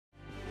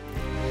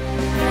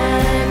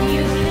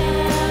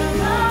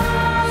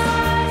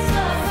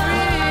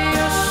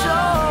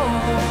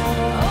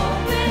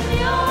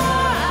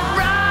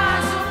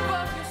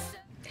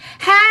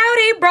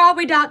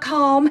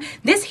foodnetwork.com.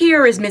 This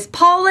here is Miss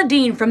Paula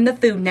Deen from the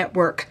Food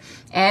Network.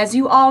 As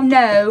you all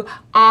know,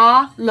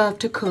 I love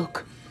to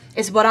cook.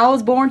 It's what I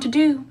was born to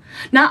do.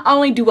 Not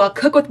only do I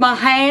cook with my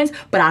hands,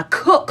 but I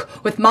cook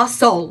with my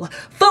soul.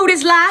 Food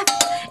is life,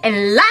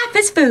 and life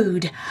is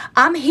food.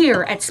 I'm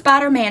here at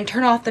Spider-Man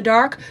Turn Off the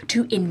Dark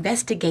to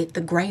investigate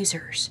the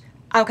grazers.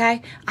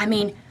 Okay? I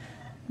mean,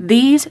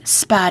 these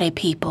Spidey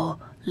people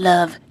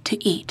love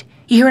to eat.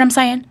 You hear what I'm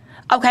saying?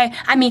 Okay?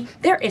 I mean,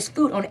 there is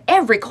food on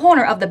every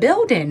corner of the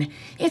building.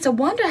 It's a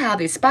wonder how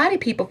these Spidey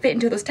people fit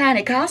into those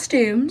tiny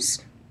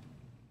costumes.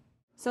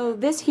 So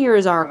this here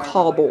is our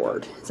call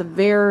board. It's a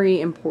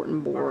very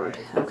important board,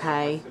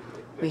 okay?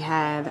 We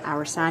have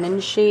our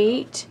sign-in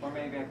sheet.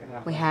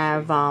 We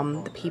have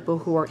the people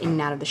who are in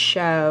and out of the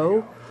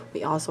show.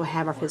 We also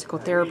have our physical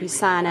therapy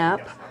sign-up.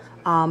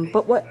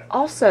 But what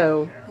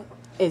also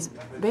is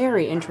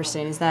very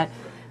interesting is that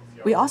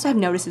we also have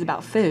notices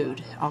about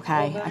food,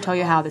 okay? I tell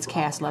you how this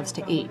cast loves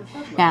to eat.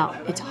 Now,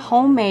 it's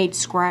homemade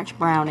scratch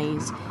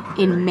brownies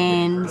in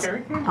men's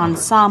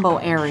ensemble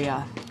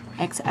area.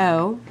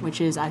 XO, which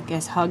is, I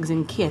guess, Hugs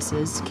and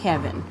Kisses,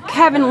 Kevin.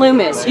 Kevin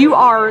Loomis, you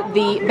are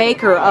the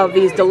baker of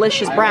these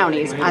delicious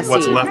brownies, I see.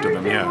 What's left of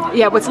them, yeah.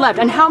 Yeah, what's left.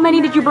 And how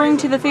many did you bring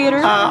to the theater?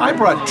 I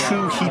brought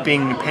 2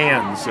 heaping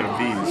pans of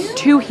these.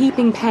 2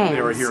 heaping pans.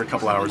 They were here a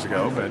couple hours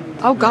ago, but...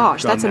 Oh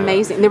gosh, that's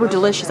amazing. They were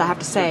delicious, I have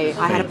to say.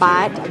 I had a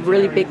bite, a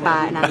really big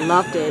bite, and I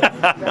loved it.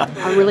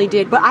 I really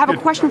did. But I have a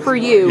question for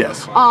you.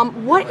 Yes.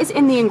 What is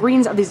in the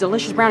ingredients of these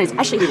delicious brownies?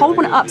 Actually, hold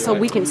one up so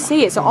we can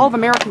see it, so all of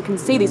America can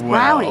see these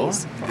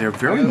brownies. They're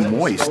very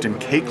moist and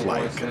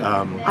cake-like.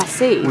 I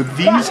see. With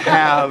these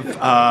have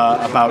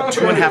about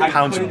 2.5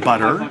 pounds of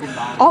butter.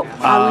 Oh,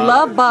 I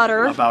love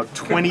butter. About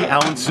 20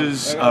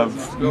 ounces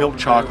of milk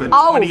chocolate,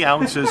 Oh. 20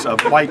 ounces of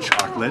white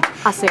chocolate.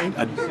 I see.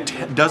 A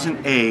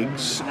dozen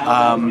eggs,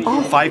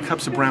 5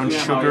 cups of brown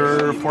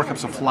sugar, 4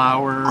 cups of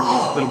flour,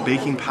 a little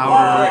baking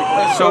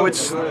powder. So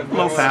it's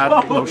low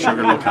fat, low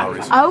sugar, low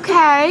calories.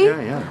 Okay.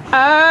 Yeah.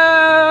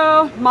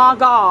 Oh my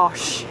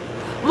gosh.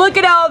 Look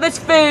at all this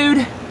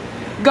food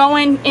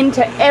going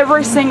into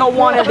every single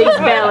one of these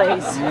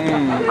bellies.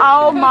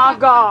 Oh my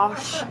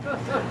gosh.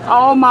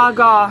 Oh my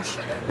gosh.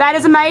 That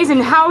is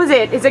amazing. How is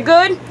it? Is it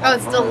good? Oh,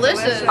 it's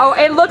delicious. Oh,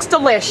 it looks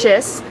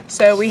delicious.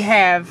 So we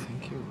have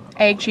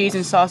egg, cheese,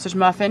 and sausage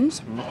muffins,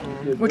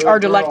 which are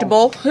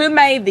delectable. Who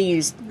made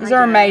these? These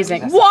are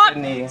amazing. What?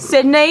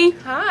 Sydney?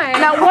 Hi.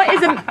 Now,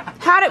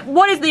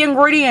 what is the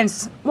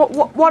ingredients?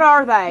 What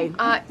are they?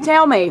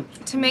 Tell me.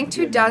 To make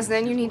 2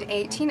 dozen, you need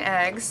 18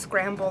 eggs,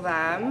 scramble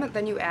them,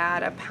 then you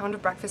add a pound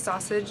of breakfast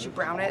sausage, you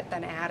brown it,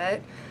 then add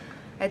it.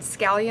 Add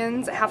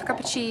scallions, a half a cup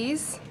of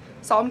cheese,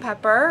 salt and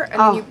pepper, and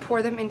then you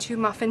pour them into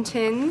muffin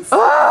tins.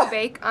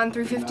 Bake on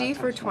 350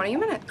 for 20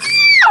 minutes.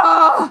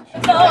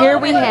 Here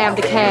we have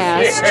the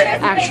cast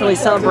actually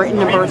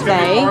celebrating a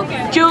birthday.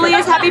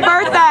 Julius, happy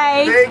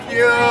birthday! Thank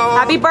you!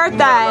 Happy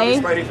birthday!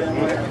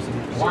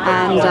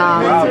 And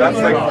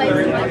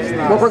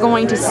what we're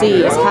going to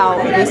see is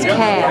how this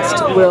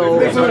cast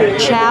will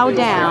chow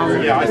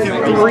down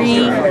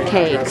 3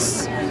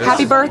 cakes.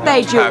 Happy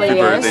birthday, Julius! Happy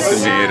birthday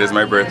to me. It is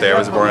my birthday. I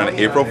was born on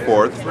April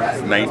 4th,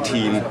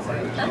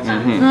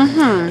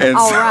 And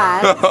All so,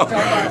 right.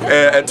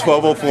 at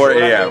 12:04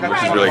 a.m.,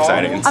 which is really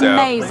exciting. So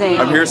Amazing.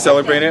 I'm here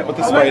celebrating it with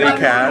the Spidey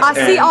cast.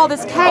 I see all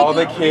this cake. All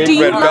the cake, Do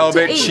you red love to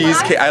velvet, eat?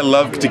 cheesecake. I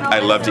love to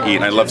eat,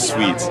 and I love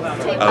sweets.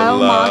 I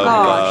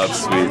love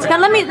sweets. Now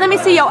let me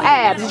see your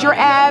abs. Is your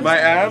abs? My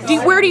abs?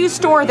 Where do you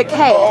store the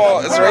cake?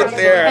 Oh, it's right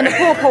there. And the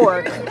pulled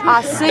pork.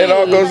 I see. It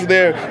all goes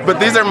there. But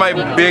these are my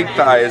big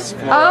thighs.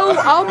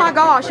 Oh my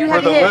gosh, you For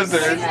have the hips.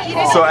 lizards,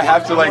 so I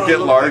have to like get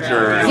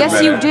larger. in a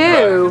Yes, you minute.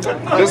 do.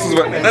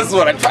 This is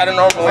what I try to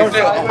normally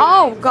do.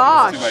 Oh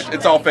gosh.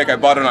 It's all fake. I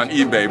bought it on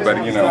eBay,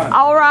 but you know.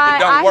 All right, It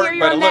don't I work, hear you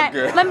but on it look that.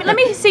 good. Let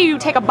me see you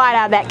take a bite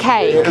out of that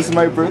cake. It's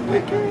my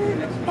birthday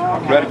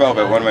cake. Red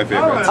velvet, one of my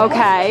favorites.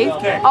 Okay.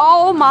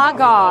 Oh my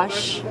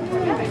gosh.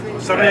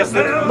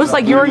 Looks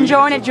like you're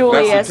enjoying it,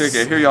 Julius. That's the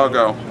ticket. Here y'all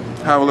go.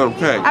 Have a little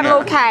cake. Have a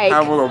little cake.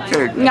 Have a little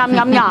cake. Yum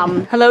yum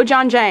yum. Hello,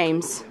 John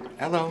James.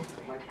 Hello.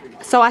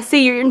 So I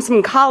see you're eating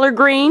some collard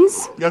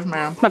greens. Yes,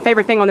 ma'am. My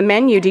favorite thing on the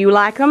menu. Do you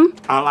like them?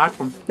 I like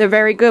them. They're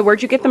very good.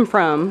 Where'd you get them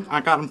from?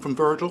 I got them from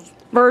Virgil's.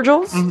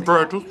 Virgil's?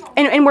 Virgil's.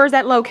 And where's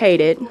that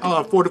located?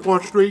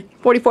 44th Street.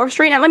 44th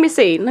Street. Now let me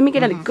see. Let me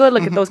get a good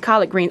look at those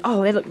collard greens.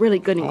 Oh, they look really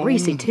good and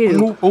greasy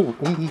too.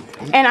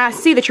 And I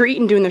see that you're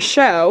eating during the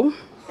show.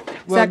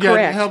 Is that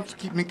correct? It helps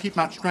keep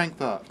my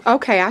strength up.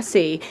 Okay, I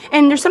see.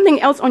 And there's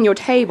something else on your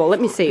table. Let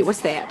me see.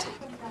 What's that?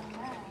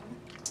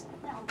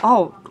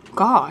 Oh,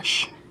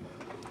 gosh.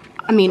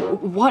 I mean,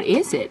 what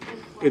is it?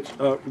 It's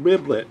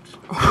riblets.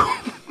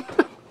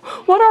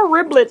 What are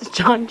riblets,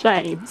 John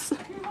James?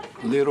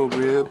 Little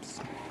ribs.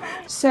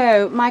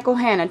 So, Michael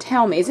Hanna,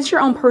 tell me, is this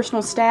your own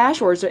personal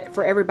stash or is it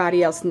for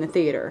everybody else in the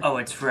theater? Oh,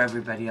 it's for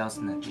everybody else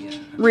in the theater.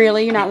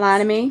 Really? You're not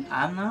lying to me?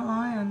 I'm not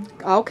lying.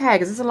 Okay,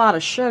 because it's a lot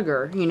of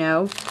sugar, you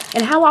know.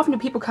 And how often do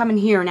people come in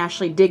here and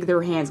actually dig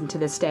their hands into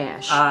this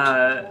stash?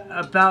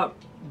 About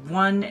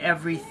 1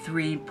 every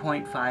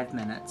 3.5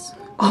 minutes.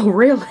 Oh,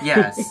 really?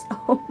 Yes.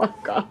 Oh my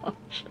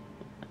gosh.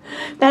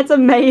 That's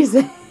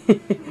amazing.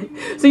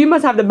 So you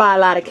must have to buy a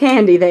lot of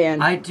candy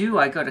then. I do.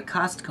 I go to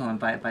Costco and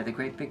buy it by the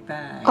great big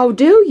bag. Oh,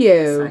 do you?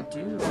 Yes, I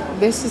do.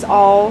 This is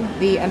all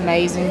the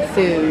amazing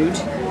food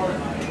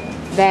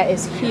that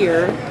is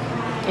here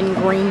in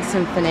Green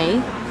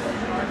Symphony.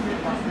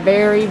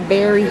 Very,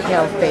 very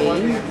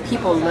healthy.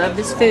 People love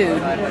this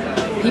food.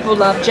 People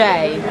love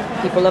Jay.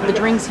 People love the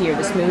drinks here,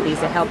 the smoothies,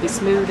 the healthy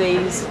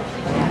smoothies.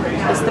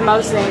 It's the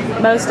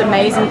most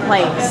amazing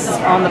place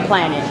on the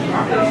planet.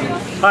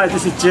 Hi,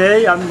 this is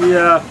Jay. I'm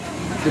the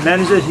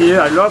manager here.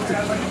 I love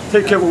to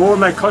take care of all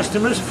my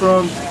customers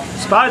from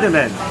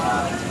Spider-Man.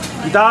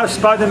 Without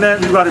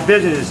Spider-Man, we got a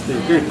business.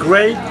 They're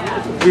great.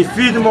 We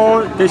feed them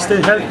all. They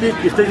stay healthy.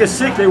 If they get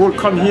sick, they will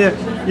come here,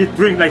 eat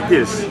drink like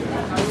this.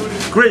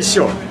 Great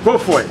show. Go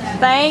for it.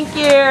 Thank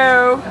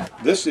you.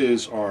 This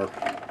is our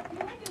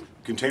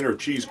container of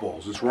cheese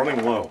balls. It's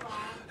running low.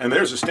 And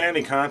there's a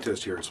standing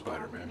contest here at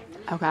Spider-Man.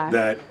 Okay.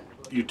 That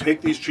you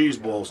take these cheese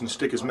balls and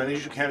stick as many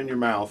as you can in your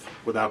mouth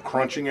without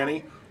crunching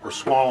any or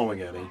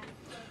swallowing any.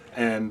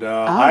 And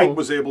I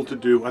was able to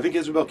do, I think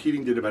Isabel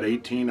Keating did about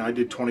 18. I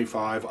did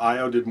 25.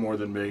 Io did more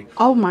than me.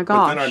 Oh my gosh.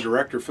 But then our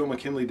director, Phil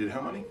McKinley, did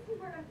how many?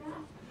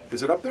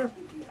 Is it up there?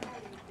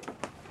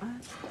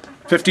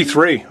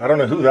 53. I don't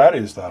know who that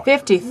is, though.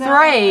 53? No,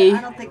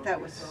 I don't think that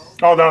was...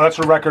 Oh, no, that's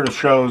a record of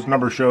shows,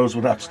 number of shows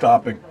without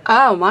stopping.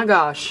 Oh my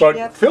gosh. But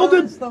Yeah, Phil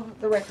did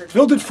the record.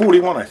 Phil did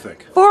 41, I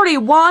think.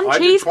 41 I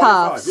cheese did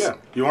 25, puffs. yeah.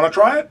 You want to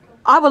try it?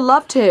 I would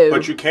love to.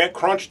 But you can't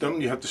crunch them.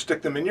 You have to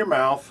stick them in your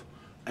mouth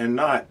and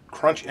not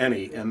crunch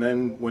any. And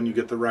then when you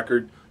get the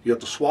record, you have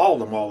to swallow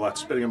them all without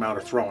spitting them out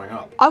or throwing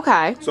up.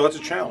 Okay. So it's a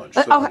challenge.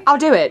 So Okay, I'll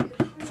do it.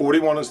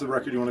 41 is the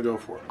record you want to go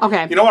for.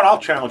 Okay. You know what? I'll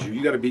challenge you.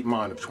 You got to beat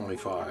mine of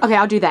 25. Okay,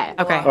 I'll do that.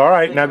 Okay. All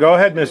right, now go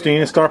ahead, Miss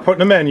Dean, and start putting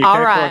them in. You All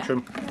can't right.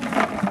 crunch them.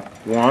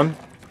 1,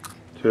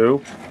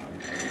 2,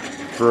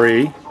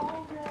 3,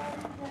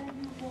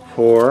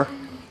 4.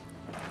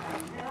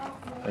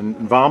 And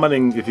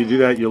vomiting, if you do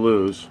that, you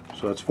lose.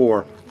 So that's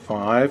 4.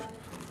 5,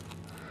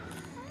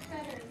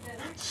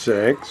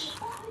 6.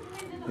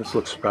 This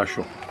looks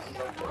special.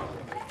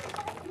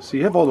 So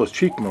you have all those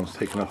cheekbones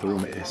taking up the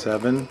room.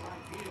 7,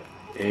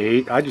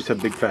 8. I just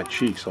have big fat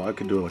cheeks, so I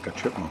could do it like a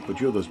chipmunk.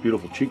 But you have those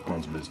beautiful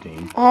cheekbones, Ms.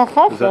 Dean. Is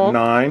that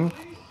 9,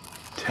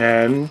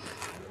 10,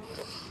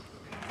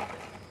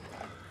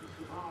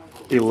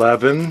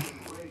 11,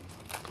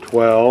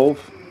 12,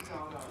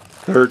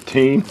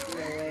 13,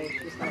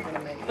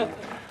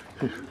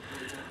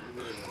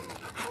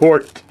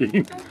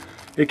 14.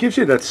 It gives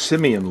you that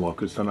simian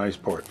look. It's the nice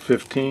part.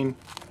 15.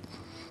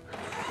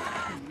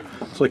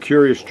 It's like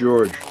Curious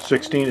George.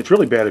 16. It's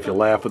really bad if you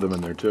laugh with them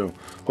in there too.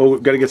 Oh,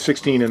 we've got to get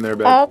 16 in there,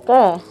 babe.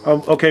 Okay.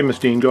 Okay, Miss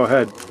Dean, go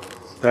ahead.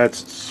 That's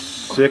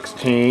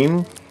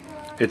 16.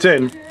 It's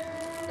in.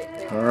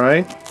 All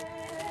right.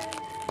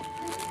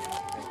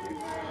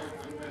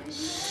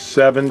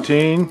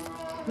 17.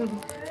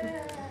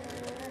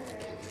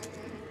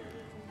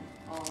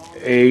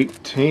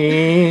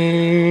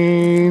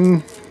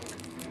 18.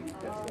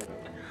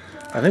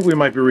 I think we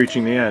might be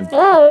reaching the end.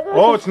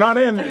 Oh, it's not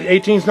in.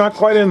 18's not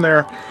quite in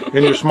there.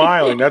 And you're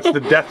smiling. That's the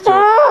death to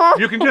it.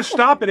 You can just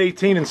stop at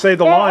 18 and say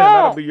the line, and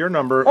that'll be your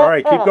number. All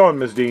right, keep going,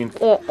 Ms. Dean.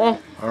 All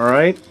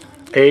right.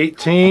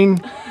 18.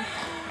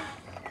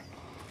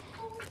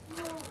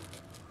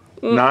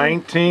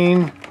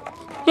 19.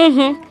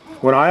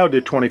 When Io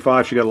did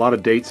 25, she got a lot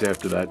of dates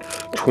after that.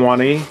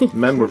 20.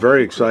 Men were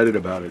very excited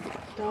about it.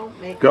 Don't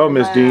make Go, me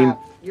Miss laugh. Dean.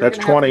 You're That's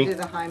gonna have 20. to do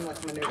the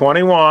Heimlich maneuver.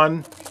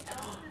 21.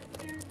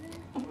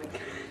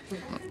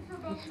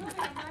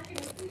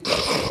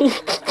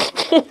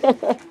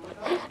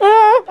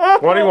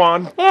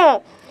 21.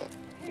 Oh,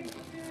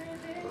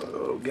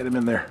 get him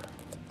in there.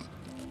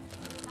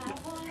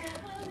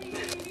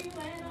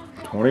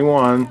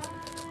 21.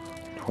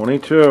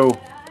 22.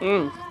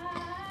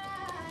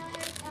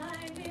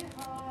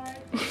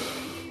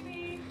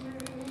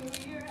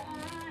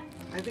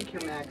 I think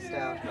you're maxed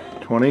out.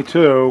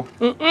 22.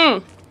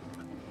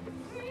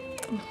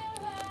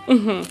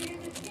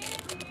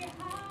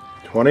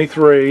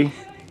 23.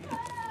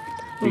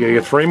 You gotta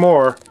get 3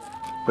 more.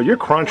 But you're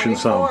crunching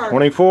some.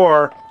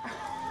 24.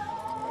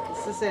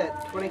 This is it.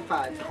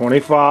 25.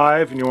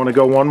 25. And you want to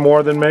go one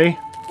more than me?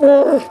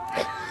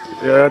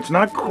 Yeah, it's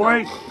not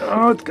quite.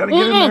 Oh, it's got to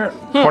get in there.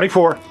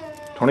 24.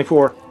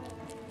 24.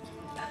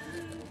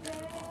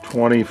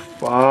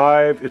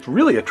 25. It's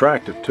really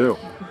attractive, too.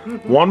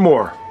 One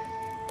more.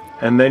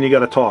 And then you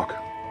got to talk.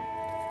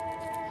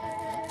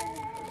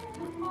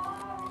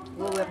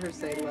 We'll let her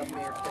say love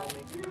me or kill me.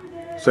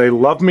 Say,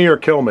 love me or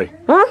kill me.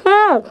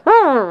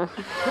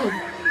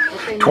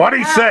 Okay,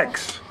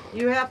 26. now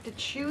you have to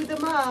chew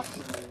them up.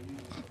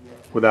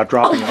 Without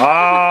dropping.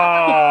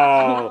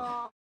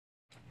 Oh!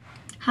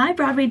 Hi,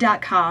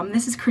 Broadway.com.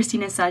 This is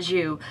Christina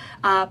Sajous.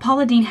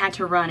 Paula Deen had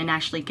to run and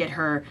actually get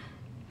her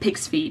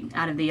pig's feet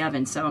out of the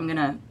oven, so I'm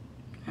gonna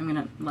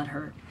let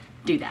her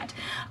do that.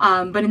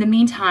 But in the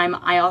meantime,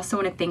 I also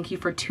want to thank you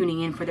for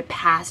tuning in for the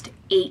past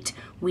 8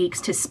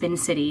 weeks to Spin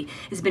City.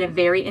 It's been a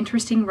very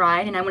interesting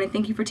ride, and I want to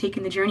thank you for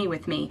taking the journey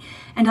with me.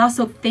 And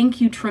also thank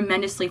you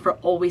tremendously for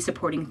always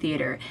supporting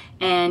theater.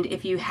 And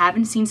if you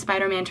haven't seen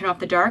Spider-Man Turn Off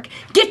the Dark,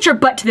 get your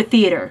butt to the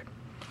theater.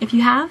 If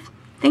you have,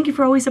 thank you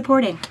for always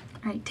supporting.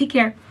 All right, take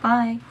care.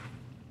 Bye.